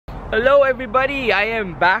Hello everybody, I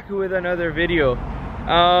am back with another video.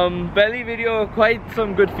 पहली video quite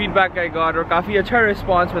some good feedback I got और काफ़ी अच्छा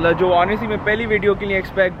response मिला जो ऑनेस्टली मैं पहली वीडियो के लिए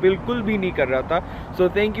एक्सपेक्ट बिल्कुल भी नहीं कर रहा था. So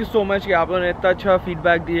thank you so much कि आप लोगों ने इतना अच्छा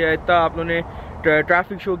फीडबैक दिया, इतना आप लोगों ने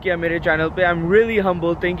ट्रैफिक शो किया मेरे चैनल पे. I am really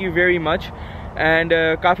humble, thank you very much. And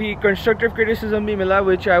काफ़ी कंस्ट्रक्टिव क्रिटिसिज्म भी मिला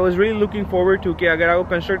विच I was really looking forward to कि अगर आपको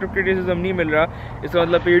कंस्ट्रक्टिव क्रिटिसिज्म नहीं मिल रहा इसका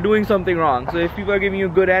मतलब you are doing something wrong. So if people are giving you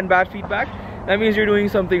good and bad feedback that means you're doing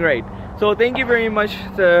something right. So thank you very much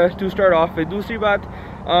to start off with. दूसरी बात,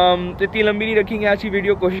 इतनी लंबी नहीं रखेंगे आज की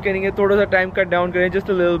वीडियो, कोशिश करेंगे थोड़ा सा टाइम कट डाउन करें,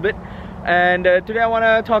 just a little bit. And today I want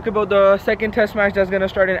to talk about the second test match that's going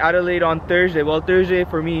to start in Adelaide on Thursday. Well, Thursday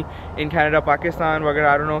for me in Canada, Pakistan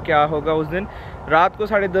वगैरह I don't know क्या होगा उस दिन. रात को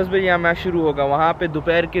 10:30 बजे यहाँ match शुरू होगा, वहाँ पे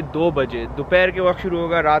दोपहर के 2 बजे दोपहर के वक्त शुरू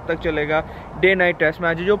होगा, रात तक चलेगा. डे नाइट टेस्ट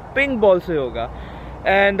मैच जो पिंक बॉल से होगा.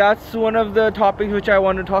 And that's one of the topics which I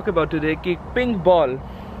want to talk about today कि ping ball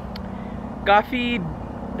काफ़ी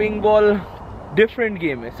ping ball different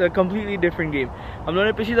game है. It's a completely different game. हम लोगों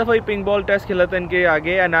ने पिछली दफ़ा ही ping ball test खेला था इनके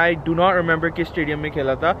आगे and I do not remember किस स्टेडियम में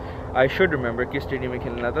खेला था. I should remember किस स्टेडियम में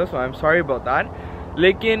खेलना था, so I'm sorry about that.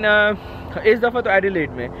 लेकिन इस दफ़ा तो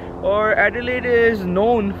Adelaide में, और Adelaide is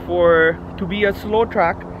known for to be a slow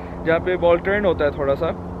track जहाँ पे ball turn होता है थोड़ा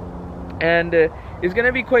सा, and it's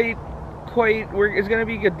gonna be it's going to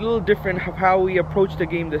be a little different of how we approach the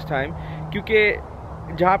game this time. क्योंकि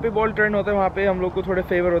जहाँ पे बॉल टर्न होता है वहाँ पे हम लोग को थोड़े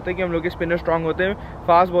फेवर होते हैं कि हम लोग के स्पिनर स्ट्रांग होते हैं,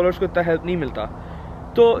 फास्ट बॉलर्स को इतना हेल्प नहीं मिलता.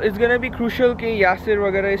 तो इट्स गोना बी क्रूशियल कि यासिर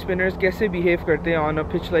वगैरह स्पिनर्स कैसे बिहेव करते हैं on a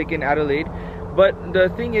pitch like in Adelaide. But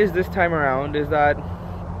the thing is this time around is that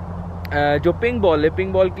जो पिंक बॉल है,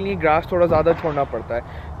 पिंक बॉल के लिए ग्रास थोड़ा ज़्यादा छोड़ना पड़ता है.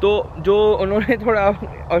 तो जो उन्होंने थोड़ा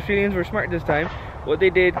Australians were smart this time वो दे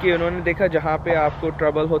डेट कि उन्होंने देखा जहाँ पे आपको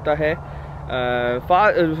ट्रबल होता है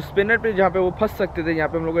स्पिनर पे, जहाँ पे वो फंस सकते थे, जहाँ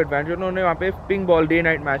पे हम लोग को एडवांटेज, उन्होंने वहाँ पे pink ball day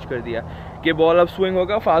night match कर दिया कि बॉल अब स्विंग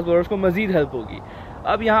होगा, फास्ट बॉलर्स को मज़ीद हेल्प होगी.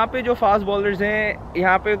 अब यहाँ पे जो फास्ट बॉलर्स हैं,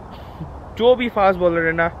 यहाँ पे जो भी फास्ट बॉलर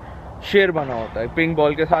है ना शेर बना होता है पिंक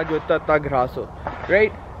बॉल के साथ, जो इतना घास हो,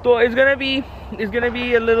 राइट. तो it's gonna be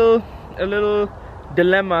a little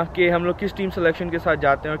dilemma कि हम लोग किस टीम सिलेक्शन के साथ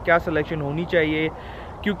जाते हैं और क्या सिलेक्शन होनी चाहिए.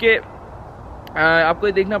 क्योंकि आपको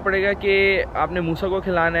ये देखना पड़ेगा कि आपने मूसा को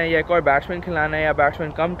खिलाना है या एक और बैट्समैन खिलाना है या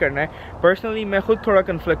बैट्समैन कम करना है. पर्सनली मैं खुद थोड़ा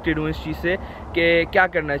कन्फ्लिक्टेड हूँ इस चीज़ से कि क्या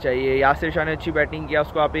करना चाहिए. यासिर शाह ने अच्छी बैटिंग किया,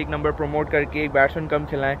 उसको आप एक नंबर प्रमोट करके एक बैट्समैन कम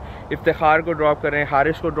खिलाएं, इफ्तिखार को ड्रॉप करें,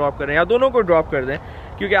 हारिस को ड्रॉप करें, या दोनों को ड्रॉप कर दें,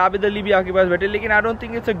 क्योंकि आबिद अली भी आपके पास बैठे. लेकिन I don't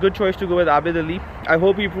think it's a good choice to go with Abid Ali. I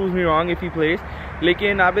hope he proves me wrong if he plays.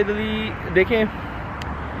 लेकिन आबिद अली देखें,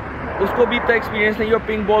 उसको भी इतना एक्सपीरियंस नहीं, और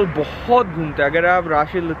पिंक बॉल बहुत घूमता है. अगर आप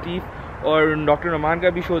राशिद लतीफ़ और डॉक्टर नुमान का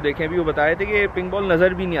भी शो देखें, भी वो बताए थे कि पिंक बॉल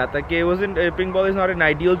नज़र भी नहीं आता, कि pink ball is not an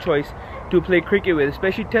ideal choice to play cricket with,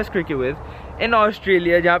 specially test cricket with in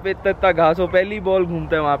Australia जहाँ पे इतना घास हो. पहली बॉल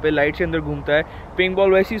घूमता है वहाँ पे, लाइट के अंदर घूमता है. पिंक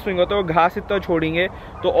बॉल वैसे ही स्विंग होता है, और घास इतना छोड़ेंगे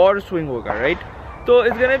तो और स्विंग होगा, राइट. तो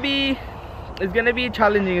it's gonna be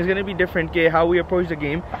challenging, it's gonna be different कि how we approach the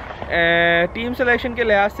game. Team selection के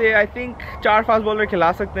लिहाज से आई थिंक 4 फास्ट बॉलर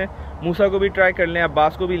खिला सकते हैं. मूसा को भी ट्राई कर लें,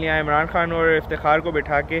 अब्बास को भी ले आए, इमरान खान और इफ्तिखार को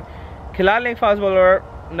बैठा के खिला लें fast bowler.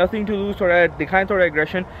 Nothing to lose, थोड़ा दिखाएं थोड़ा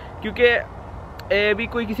एग्रेशन. क्योंकि अभी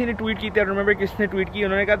कोई किसी ने ट्वीट की थी, रिमेंबर किसने ट्वीट की,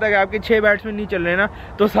 उन्होंने कहा था कि आपके 6 बैट्समैन नहीं चल रहे ना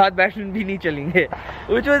तो 7 बैट्समैन भी नहीं चलेंगे,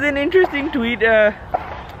 which was an interesting tweet.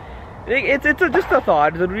 It's just a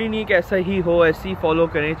thought. ज़रूरी नहीं कि ऐसा ही हो, ऐसे ही फॉलो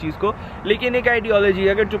करें चीज़ को, लेकिन एक आइडियोलॉजी.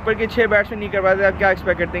 अगर चुप्पर के 6 बैट्समैन नहीं कर पाते, आप क्या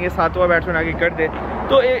एक्सपेक्ट करते हैं कि 7वां बैट्समैन आगे कर दे.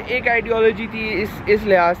 तो एक आइडियोलॉजी थी इस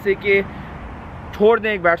लिहाज से कि छोड़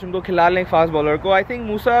दें एक बैट्समैन को, खिला लें फास्ट बॉलर को. आई थिंक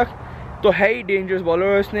मूसा तो है ही डेंजरस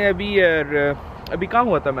बॉलर. उसने अभी कहाँ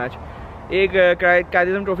हुआ था मैच, एक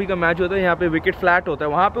कायद-ए-आज़म ट्रॉफी का मैच होता है, यहाँ पे विकेट फ्लैट होता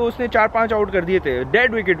है, वहाँ पे उसने 4-5 आउट कर दिए थे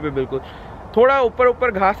डेड विकेट पे. बिल्कुल थोड़ा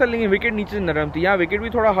ऊपर घास है, लेकिन विकेट नीचे से नरम थी. यहाँ विकेट भी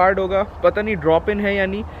थोड़ा हार्ड होगा, पता नहीं ड्रॉप इन है या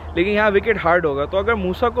नहीं, लेकिन यहाँ विकेट हार्ड होगा. तो अगर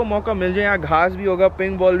मूसा को मौका मिल जाए, यहाँ घास भी होगा,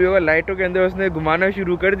 पिंक बॉल भी होगा, लाइटों के अंदर उसने घुमाना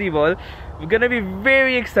शुरू कर the ball, gonna be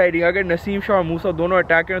very exciting. अगर नसीम शाह और मूसा दोनों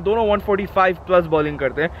अटैक करें, दोनों 145 प्लस बॉलिंग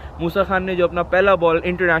करते हैं. मूसा खान ने जो अपना पहला बॉल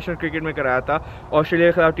इंटरनेशनल क्रिकेट में कराया था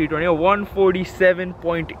ऑस्ट्रेलिया के खिलाफ T20,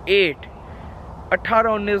 147.8,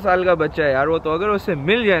 18-19 साल का बच्चा है यार वो. तो अगर उसे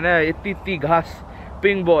मिल जाए ना इतनी घास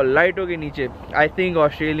पिंक बॉल लाइटों के नीचे, I think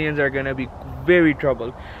Australians are gonna be very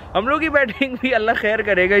trouble. हम लोग की बैटिंग भी अल्लाह खैर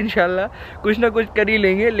करेगा, इंशाल्लाह कुछ ना कुछ कर ही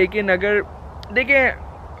लेंगे. लेकिन अगर देखें,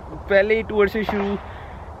 पहले ही टूर से शुरू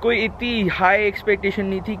कोई इतनी हाई एक्सपेक्टेशन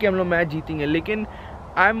नहीं थी कि हम लोग मैच जीतेंगे. लेकिन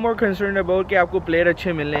I am more concern about कि आपको प्लेयर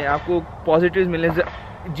अच्छे मिलें, आपको पॉजिटिव्स मिलें.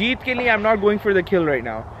 जीत के लिए I am not going for the kill right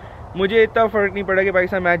now. मुझे इतना फ़र्क नहीं पड़ा कि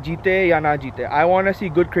पाकिस्तान मैच जीते या ना जीते. I want to C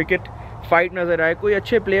good cricket, fight नज़र आए, कोई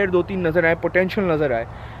अच्छे प्लेयर 2-3 नज़र आए, पोटेंशियल नज़र आए.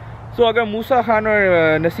 सो अगर मूसा खान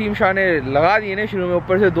और नसीम शाह ने लगा दिए ना शुरू में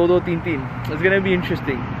ऊपर से 2-2 3-3, इट्स गोना बी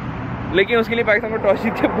इंटरेस्टिंग। लेकिन उसके लिए पाकिस्तान को टॉस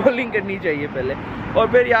जीत के बॉलिंग करनी चाहिए पहले, और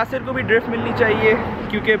फिर यासिर को भी ड्रिफ्ट मिलनी चाहिए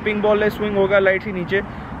क्योंकि पिंक बॉल है, स्विंग होगा लाइट से नीचे,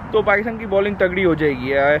 तो पाकिस्तान की बॉलिंग तगड़ी हो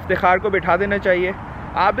जाएगी। इफ्तिखार को बिठा देना चाहिए।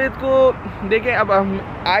 आबिद को देखें, अब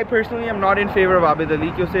I personally am not in favour of Abid Ali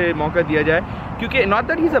कि उसे मौका दिया जाए, क्योंकि not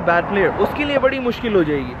that he is a bad player, उसके लिए बड़ी मुश्किल हो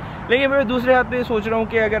जाएगी। लेकिन मैं दूसरे हाथ पे सोच रहा हूँ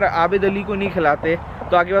कि अगर आबिद अली को नहीं खिलाते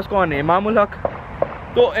तो आगे पास कौन है, इमामुल हक।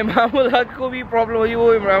 तो इमामुल हक को भी प्रॉब्लम होगी,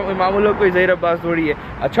 वो इमामुल हक कोई ज़हीर अब्बास थोड़ी है,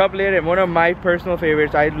 अच्छा प्लेयर है, one of my personal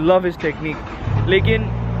favourites, I love his technique. लेकिन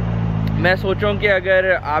मैं सोच रहा हूँ कि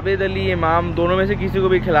अगर आबिद अली इमाम दोनों में से किसी को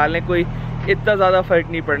भी खिला लें कोई इतना ज़्यादा फ़र्क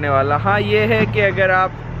नहीं पड़ने वाला। हाँ ये है कि अगर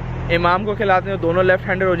आप इमाम को खिलाते हो दोनों लेफ्ट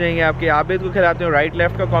हैंडर हो जाएंगे आपके, आबिद को खिलाते हो राइट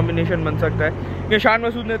लेफ्ट का कॉम्बिनेशन बन सकता है, क्योंकि शान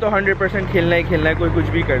मसूद ने तो 100% खेलना ही खेलना है, कोई कुछ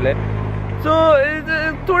भी कर ले। सो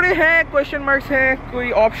थोड़े हैं क्वेश्चन मार्क्स हैं,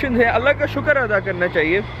 कोई ऑप्शन है, अल्लाह का शुक्र अदा करना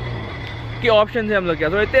चाहिए कि ऑप्शन है हम लोग क्या,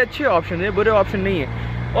 तो इतने अच्छे ऑप्शन है, बुरे ऑप्शन नहीं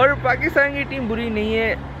है। और पाकिस्तान की टीम बुरी नहीं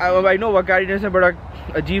है। आई नो वकारी ने बड़ा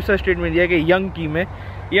अजीब सा स्टेटमेंट दिया कि यंग टीम है,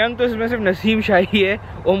 यंग तो इसमें सिर्फ नसीम शाही है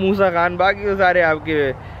और मूसा खान, बाकी तो सारे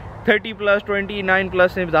आपके 30+,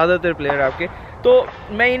 29+ हैं ज़्यादातर प्लेयर आपके। तो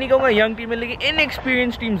मैं ये नहीं कहूँगा यंग टीम है, लेकिन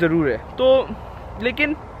इनएक्सपीरियंस टीम ज़रूर है। तो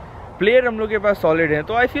लेकिन प्लेयर हम लोग के पास सॉलिड हैं,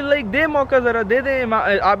 तो आई फील लाइक दे मौका ज़रा दे दें,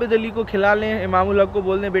 आबिद अली को खिला लें, इमामुल हक को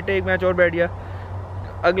बोल दें बेटे एक मैच और बैठ गया,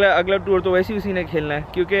 अगला टूर तो वैसे ही उसी ने खेलना है,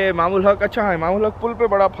 क्योंकि इमामुल हक अच्छा है, इमामुल हक पुल पे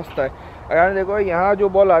बड़ा फंसता है। अगर देखो यहाँ जो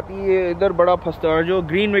बॉल आती है इधर बड़ा फंसता है, और जो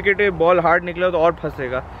ग्रीन विकेट है बॉल हार्ड निकला तो और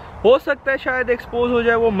फंसेगा। हो सकता है शायद एक्सपोज हो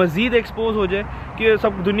जाए, वो मज़ीद एक्सपोज हो जाए, कि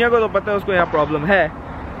सब दुनिया को तो पता है उसको यहाँ प्रॉब्लम है।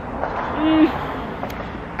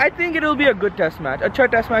 I think it will be a good taste match, अच्छा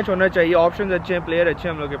टेस्ट मैच होना चाहिए, ऑप्शन अच्छे हैं, प्लेयर अच्छे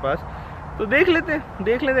हैं हम लोग के पास, तो देख लेते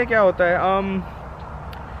हैं क्या होता है।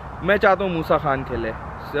 मैं चाहता हूँ मूसा खान खेले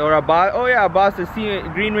और अब्बास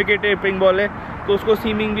ग्रीन विकेट है, पिंक बॉल है, तो उसको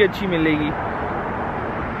सीमिंग भी अच्छी मिलेगी।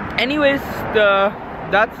 Anyways,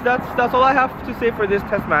 that's all I have to say for this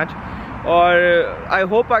test match. और आई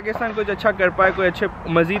होप पाकिस्तान कुछ अच्छा कर पाए, कोई अच्छे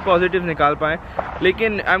मज़ीद पॉजिटिव निकाल पाए।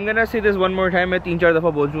 लेकिन I am gonna say this one more time, मैं 3-4 दफ़ा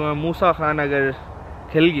बोल चुका हूँ, मूसा खान अगर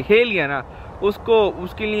खेल गया ना,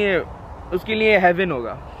 उसके लिए हेवन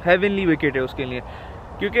होगा, हेवनली विकेट है उसके लिए,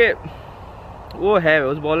 क्योंकि वो है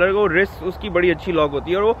उस बॉलर को रिस्क उसकी बड़ी अच्छी लॉक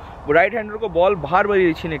होती है, और वो राइट हैंडर को बॉल बाहर बड़ी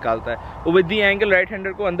अच्छी निकालता है, वो with the angle right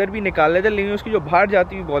hander को अंदर भी निकाल लेता है, लेकिन उसकी जो बाहर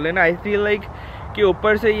जाती हुई बॉल है ना, आई फील लाइक कि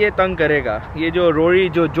ऊपर से ये तंग करेगा, ये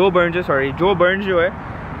जो जो बर्न्स जो है,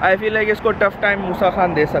 आई फील लाइक इसको टफ टाइम मूसा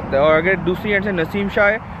खान दे सकता है। और अगर दूसरी एंड से नसीम शाह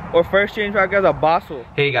है और फर्स्ट चेंज पे आके अब्बास हो।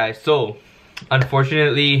 Hey guys, so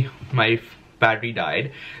unfortunately my battery died,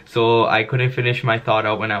 so I couldn't finish my thought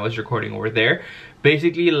out when I was recording over there.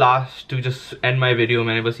 Basically to just end my video,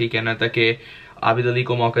 मैंने बस ये कहना था कि आबिद अली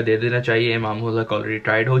को मौका दे देना चाहिए, इमामुल हक ऑलरेडी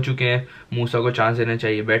ट्राइड हो चुके हैं, मूसा को चांस देना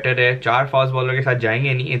चाहिए, बेटर है। 4 फास्ट बॉलर के साथ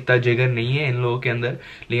जाएंगे नहीं, इतना जिगर नहीं है इन लोगों के अंदर,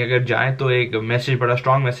 लेकिन अगर जाएं तो एक मैसेज, बड़ा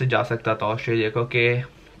स्ट्रॉन्ग मैसेज जा सकता था ऑस्ट्रेलिया को कि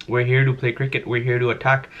we're here to play cricket, we're here to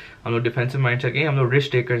attack। हम लोग डिफेंसिव माइंड से, हम लोग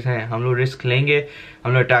रिस्क टेकर्स हैं, हम लोग रिस्क लेंगे,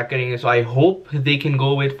 हम लोग अटैक करेंगे। सो I hope they can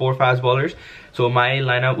go with 4 fast bowlers. So my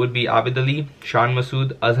lineup would be Abid Ali, Shan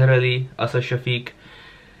Masood, Azhar Ali, Asad Shafiq,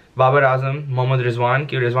 Babar Azam, Mohammad Rizwan.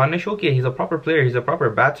 कि रिजवान ने शो किया, he's a proper player, he's a proper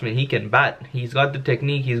batsman, he can bat, he's got the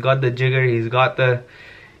technique, he's got the jigger, he's got the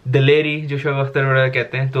दिलेरी जो शोएब अख्तर वगैरह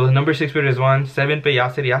कहते हैं। तो number 6 पे रिजवान, 7 पे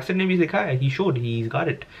यासिर ने भी दिखाया है, he showed, he's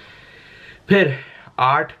got it। फिर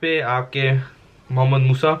 8 पे आपके मोहम्मद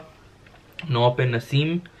मूसा, 9 पे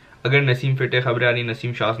नसीम, अगर नसीम फिट है, खबर आ रही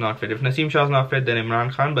Naseem Shah not fit, if Naseem Shah not fit then Imran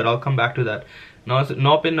Khan, but I will come back to that.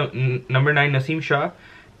 9 पे नंबर 9 नसीम शाह,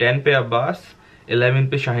 10 पे अब्बास, 11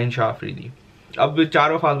 पे शाहीन शाह अफरीदी। अब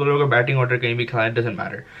चारों फास्ट बॉलरों का बैटिंग ऑर्डर कहीं भी खिलाएं, डजंट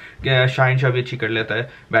मैटर, शाहीन शाह भी अच्छी कर लेता है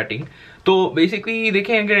बैटिंग। तो बेसिकली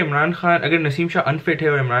देखें, अगर नसीम शाह अनफिट है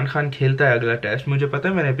और इमरान खान खेलता है अगला टेस्ट, मुझे पता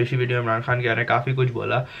है मैंने पिछली वीडियो इमरान खान के बारे में काफ़ी कुछ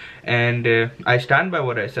बोला, and I stand by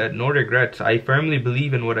what I said, no regrets, I firmly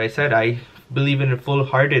believe in what I said, I believe in full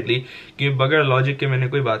heartedly, कि बगैर लॉजिक के मैंने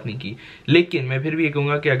कोई बात नहीं की। लेकिन मैं फिर भी ये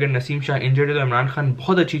कहूँगा कि अगर नसीम शाह इंजर्ड है तो इमरान खान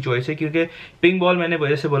बहुत अच्छी चॉइस है, क्योंकि पिंक बॉल मैंने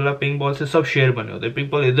वजह से बोला, पिंक बॉल से सब शेयर बने होते हैं, पिंक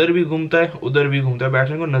बॉल इधर भी घूमता है उधर भी घूमता है,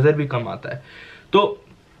 बैट्समैन को नज़र भी कम आता है। तो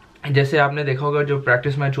जैसे आपने देखा होगा जो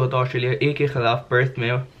प्रैक्टिस मैच हुआ था ऑस्ट्रेलिया ए के खिलाफ पर्थ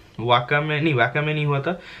में, वाका में नहीं हुआ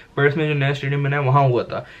था, पर्थ में जो नया स्टेडियम बना है वहाँ हुआ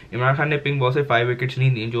था, इमरान खान ने पिंक बॉल से 5 विकेट्स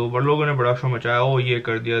नहीं दी, जो बड़े लोगों ने बड़ा शो मचाया, ओ ये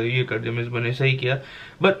कर दिया मिसबाह ने सही किया,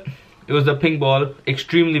 but it was the pink ball,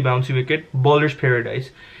 extremely bouncy wicket, bowlers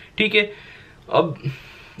paradise. ठीक है, अब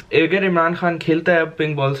अगर इमरान खान खेलता है अब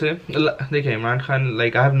पिंक बॉल से, देखिए Imran Khan,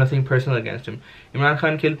 like I have nothing personal against him, Imran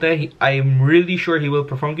Khan खेलता है, I am really sure he will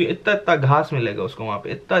perform, क्योंकि इतना घास मिलेगा उसको वहाँ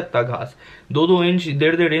पे, इतना घास, 2-2 इंच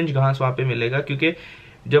 1.5 इंच घास वहाँ पे मिलेगा, क्योंकि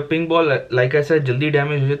जब पिंक बॉल लाइक ऐसा जल्दी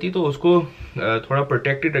डैमेज हो जाती है तो उसको थोड़ा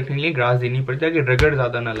प्रोटेक्टेड रखने के लिए ग्रास देनी पड़ती है कि रगड़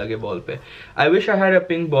ज्यादा ना लगे बॉल पे। I wish I had a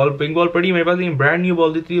pink ball पड़ी मेरे पास, लेकिन ब्रांड न्यू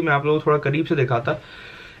बॉल दी थी, मैं आप लोगों को थोड़ा करीब से दिखाता।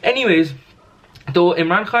 एनीवेज, तो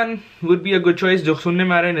Imran Khan would be a good choice. जो सुनने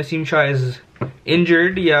में आ रहा है नसीम शाह इज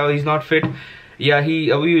इंजर्ड या इज नॉट फिट, या ही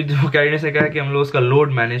अभी जो कैरियर्स ने कहा कि हम लोग उसका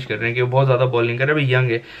लोड मैनेज कर रहे हैं कि वो बहुत ज़्यादा बॉलिंग कर रहा है, अभी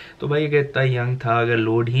यंग है। तो भाई अगर इतना यंग था, अगर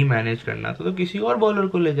लोड ही मैनेज करना था तो किसी और बॉलर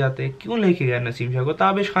को ले जाते, क्यों लेके गया नसीम शाह को?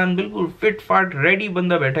 ताबिश खान बिल्कुल फिट फाट रेडी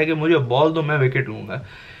बंदा बैठा है कि मुझे बॉल दो मैं विकेट लूँगा।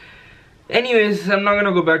 Anyways, I am not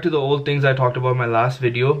gonna go back to the old things I talked about my last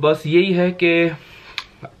video. बस यही है कि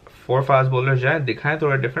 4 फास्ट बॉलर जाए, दिखाएं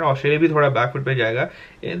थोड़ा डिफरेंट। ऑस्ट्रेलिया भी थोड़ा बैकफुट पे जाएगा,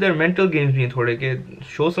 इधर मेंटल गेम्स भी हैं थोड़े के,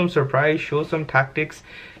 show some surprise, show some tactics,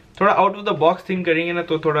 थोड़ा out of the box think करेंगे ना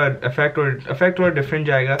तो थोड़ा इफेक्ट थोड़ा डिफरेंट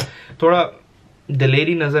जाएगा, थोड़ा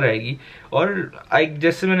दिलेरी नजर आएगी। और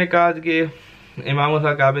जैसे मैंने कहा कि Imam ul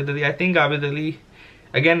Haq, Abid Ali, I think Abid Ali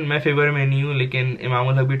again मैं फेवर में नहीं हूँ, लेकिन इमाम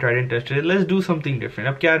उल हक भी tried and tested, let's do something different.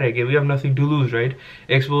 अब क्या रह गया, we have nothing to lose right,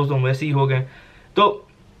 expose तो वैसे ही हो गए, तो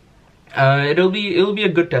it'll be a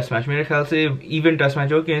good test match. मेरे ख्याल से इवन टेस्ट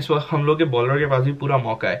मैच हो कि इस वक्त हम लोग के बॉलर के पास भी पूरा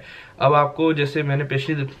मौका है। अब आपको, जैसे मैंने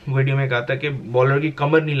पिछली वीडियो में कहा था कि बॉलर की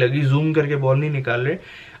कमर नहीं लगी, जूम करके बॉल नहीं निकाल रहे,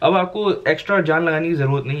 अब आपको एक्स्ट्रा जान लगाने की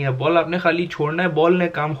जरूरत नहीं है, बॉल आपने खाली छोड़ना है, बॉल ने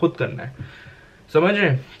काम खुद करना है, समझ रहे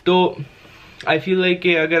हैं? तो आई फील लाइक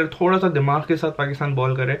कि अगर थोड़ा सा दिमाग के साथ पाकिस्तान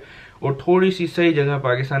बॉल करे और थोड़ी सी सही जगह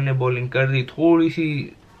पाकिस्तान ने बॉलिंग कर दी, थोड़ी सी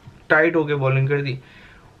टाइट होकर बॉलिंग कर दी,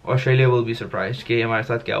 ऑस्ट्रेलिया विल बी सरप्राइज कि हमारे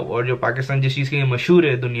साथ क्या हुआ। और जो पाकिस्तान जिस चीज़ के लिए मशहूर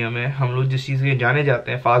है दुनिया में, हम लोग जिस चीज़ के लिए जाने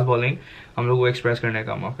जाते हैं, फास्ट बॉलिंग, हम लोग को एक्सप्रेस करने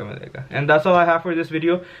का मौका मिलेगा। And that's all I have for this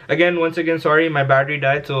video. Again once again sorry, my battery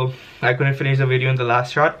died, so I couldn't finish the video in the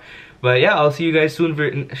last shot, but या, I will see you guys soon,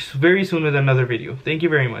 very soon with another video. Thank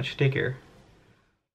you very much. Take care.